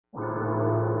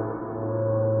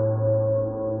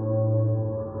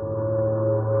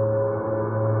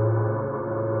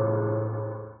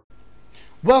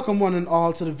Welcome one and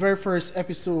all to the very first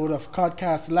episode of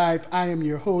COD-Cast Live. I am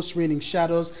your host,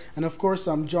 Itsrainingshadows, and of course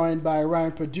I'm joined by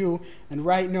Ryan Purdue. And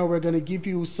right now we're going to give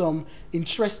you some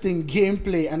interesting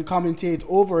gameplay and commentate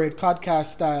over it,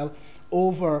 COD-Cast style,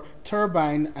 over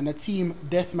Turbine and a team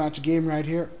deathmatch game right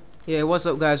here. Yeah, what's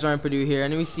up guys, Ryan Purdue here,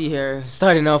 and we see here,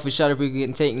 starting off with Shadowbreaker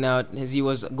getting taken out as he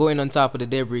was going on top of the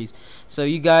debris. So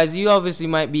you guys, you obviously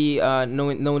might be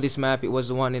know this map. It was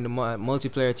the one in the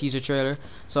multiplayer teaser trailer,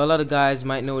 so a lot of guys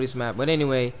might know this map. But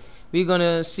anyway, we're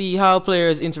gonna see how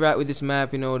players interact with this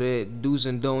map, you know, the do's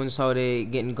and don'ts, how they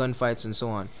get in gunfights and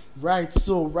so on. Right,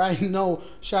 so right now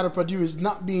Shadow Purdue is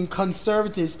not being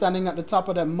conservative, standing at the top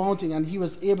of that mountain, and he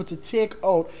was able to take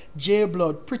out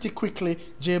J-Blood pretty quickly.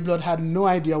 J-Blood had no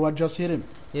idea what just hit him.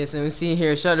 Yes, and we see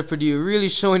here Shadow Purdue really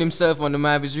showing himself on the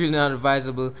map. It's really not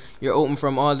advisable. You're open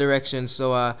from all directions.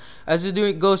 So as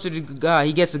he goes to the guy,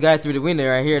 he gets the guy through the window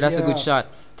right here. That's a good shot.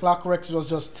 Clock Rex was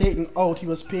just taken out. He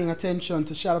was paying attention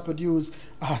to Shadow Purdue's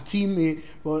teammate,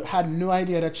 but had no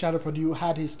idea that Shadow Purdue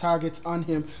had his targets on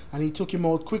him, and he took him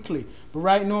out quickly. But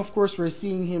right now, of course, we're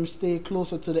seeing him stay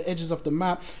closer to the edges of the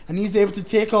map, and he's able to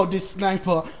take out this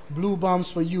sniper. Blue Bombs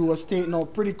for You was taken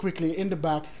out pretty quickly in the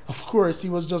back. Of course, he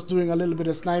was just doing a little bit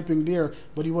of sniping there,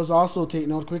 but he was also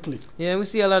taken out quickly. Yeah, we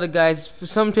see a lot of guys.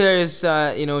 Some players,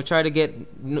 you know, try to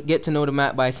get to know the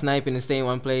map by sniping and staying in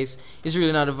one place. It's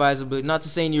really not advisable. Not to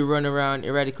say you run around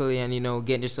erratically and, you know,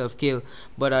 get yourself killed,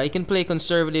 but you can play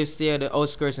conservative, stay at the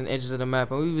outskirts and edges of the map,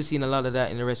 and we've seen a lot of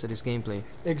that in the rest of this gameplay.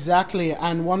 Exactly,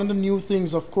 and one of the new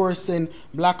things, of course, in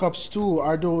Black Ops 2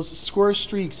 are those score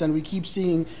streaks, and we keep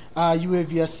seeing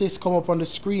UAV assist come up on the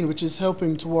screen, which is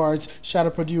helping towards Shadow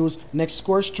Purdue's next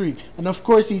score streak. And of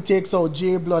course he takes out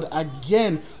J-Blood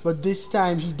again, but this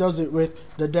time he does it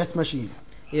with the death machine.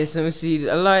 Yes, and we see,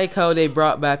 I like how they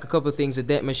brought back a couple of things, the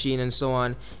death machine and so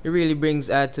on. It really brings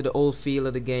add to the old feel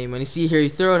of the game. And you see here, he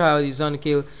throw it how he's on the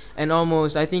kill, and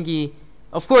almost, I think he,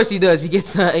 of course he does, he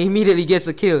gets immediately gets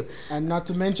a kill. And not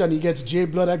to mention, he gets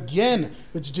J-Blood again,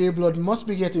 which J-Blood must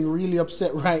be getting really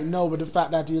upset right now with the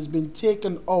fact that he has been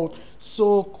taken out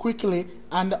so quickly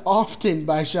and often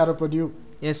by Shadow Purdue.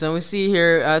 Yes, and we see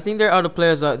here, I think there are other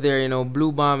players out there, you know,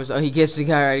 Blue Bombs, he gets the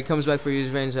guy right, he comes back for his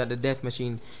revenge at the death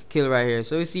machine kill right here.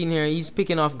 So we see here, he's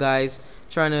picking off guys,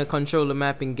 trying to control the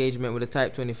map engagement with a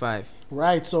Type 25.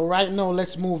 Right, so right now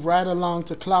let's move right along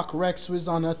to Clock Rex, who is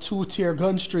on a 2-tier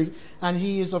gun streak, and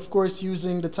he is of course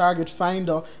using the target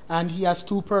finder, and he has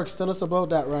 2 perks. Tell us about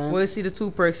that, Ryan. Well, you see the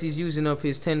 2 perks, he's using up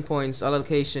his 10 points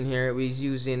allocation here. He's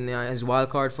using his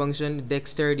wildcard function,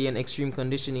 dexterity and extreme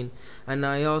conditioning, and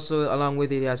he also, along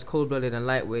with it, he has cold-blooded and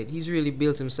lightweight. He's really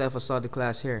built himself a solid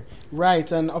class here. Right,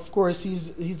 and of course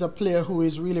he's a player who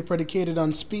is really predicated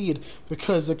on speed,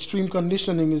 because extreme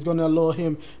conditioning is going to allow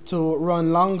him to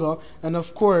run longer. And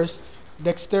of course,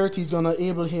 dexterity is going to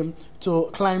enable him to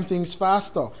climb things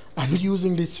faster. And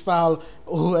using this foul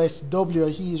OSW,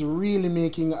 he's really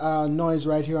making noise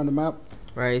right here on the map.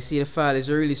 Right, you see the foul is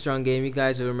a really strong game. You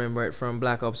guys will remember it from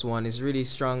Black Ops 1. It's a really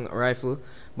strong rifle.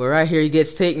 But right here, he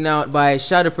gets taken out by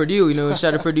Shadow Purdue. You know,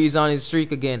 Shadow Purdue is on his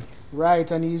streak again.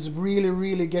 Right, and he's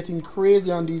really getting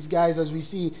crazy on these guys. As we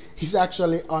see, he's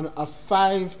actually on a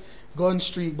 5-gun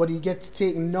streak, but he gets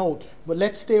taken out. But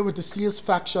let's stay with the Seals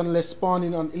faction. Let's spawn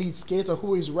in on Elite Skater,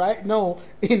 who is right now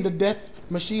in the death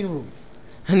machine room.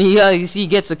 And you see, he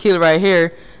gets a kill right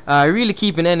here. Really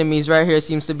keeping enemies right here.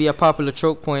 Seems to be a popular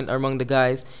choke point among the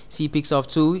guys. See, he picks off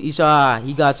 2. He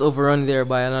got overrun there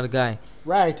by another guy.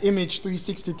 Right, Image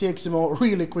 360 takes him out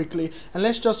really quickly. And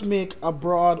let's just make a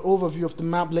broad overview of the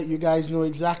map, let you guys know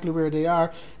exactly where they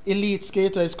are. Elite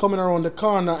Skater is coming around the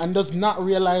corner and does not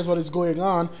realize what is going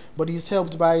on, but he's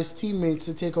helped by his teammates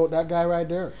to take out that guy right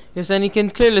there. Yes, and you can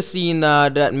clearly see in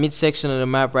that midsection of the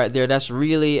map right there, that's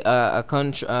really a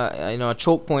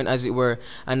choke point, as it were.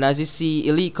 And as you see,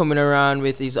 Elite coming around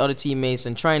with his other teammates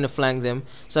and trying to flank them.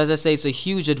 So as I say, it's a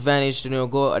huge advantage to, you know,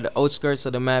 go at the outskirts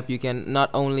of the map. You can not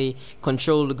only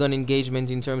control the gun engagement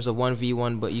in terms of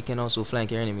 1v1, but you can also flank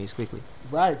your enemies quickly.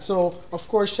 Right, so of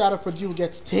course Shadow Purdue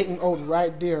gets taken out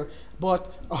right there,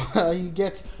 but he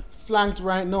gets flanked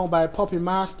right now by Puppy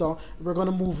Master. We're going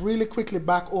to move really quickly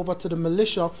back over to the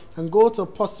militia and go to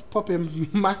Puppy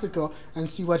Massacre and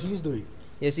see what he's doing.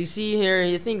 Yes, you see here,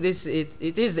 I think it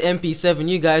is the MP7.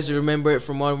 You guys remember it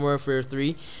from Modern Warfare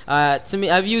 3. To me,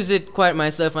 I've used it quite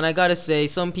myself, and I gotta say,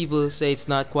 some people say it's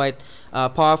not quite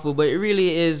powerful, but it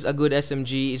really is a good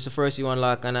SMG. It's the first you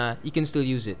unlock, and you can still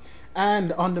use it.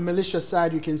 And on the militia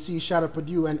side, you can see Shadow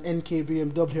Purdue and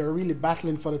NKBMW are really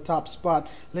battling for the top spot.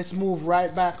 Let's move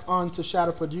right back on to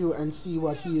Shadow Purdue and see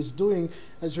what he is doing.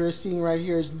 As we're seeing right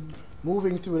here, is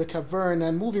moving through the cavern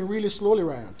and moving really slowly,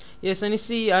 Ryan. Yes, and you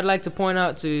see, I'd like to point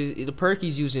out to the perk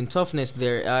he's using, toughness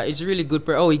there. It's a really good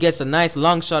perk. Oh, he gets a nice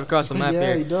long shot across the map Yeah,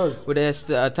 here. he does. With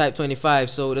the type 25.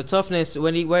 So the toughness,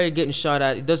 where you're getting shot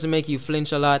at, it doesn't make you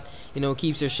flinch a lot. You know,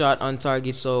 keeps your shot on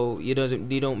target, so you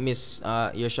don't miss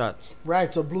your shots.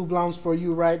 Right, so blue blounce for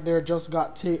you right there just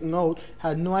got taken out.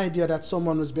 Had no idea that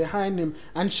someone was behind him.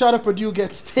 And Shadow Purdue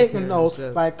gets taken out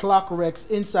by Clockrex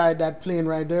inside that plane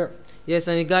right there. Yes,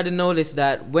 and you got to notice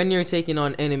that when you're taking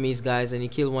on enemies, guys, and you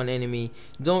kill one enemy,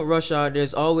 don't rush out.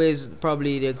 There's always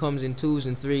probably there comes in 2s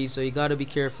and 3s, so you got to be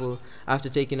careful after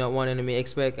taking out one enemy.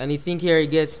 Expect, and you think here he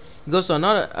goes to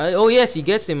another. Oh yes, he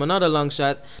gets him another long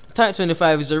shot. The Type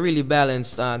 25 is a really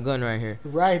balanced gun right here.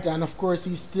 Right, and of course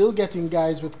he's still getting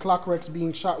guys with Clockrex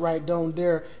being shot right down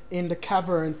there in the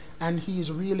cavern, and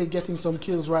he's really getting some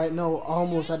kills right now,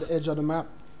 almost at the edge of the map.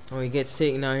 Oh, he gets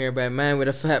taken out here by a man with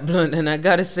a fat blunt. And I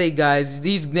gotta say, guys,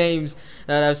 these names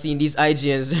that I've seen, these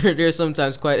IGNs, they're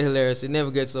sometimes quite hilarious. It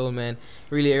never gets old, man.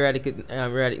 Really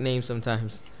erratic names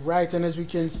sometimes. Right, and as we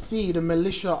can see, the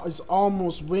militia is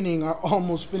almost winning or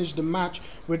almost finished the match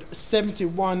with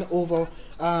 71 over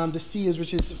the Seals,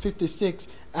 which is 56.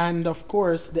 And of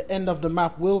course, the end of the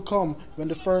map will come when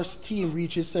the first team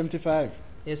reaches 75.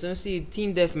 Yeah, so see,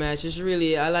 team deathmatch is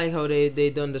really, I like how they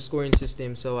done the scoring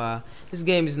system. So this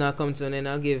game is not coming to an end.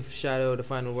 I'll give Shadow the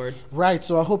final word. Right,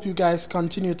 so I hope you guys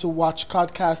continue to watch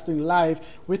COD-Casting live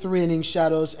with Reigning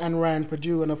Shadows and Ryan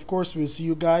Purdue, and of course we'll see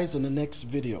you guys in the next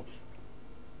video.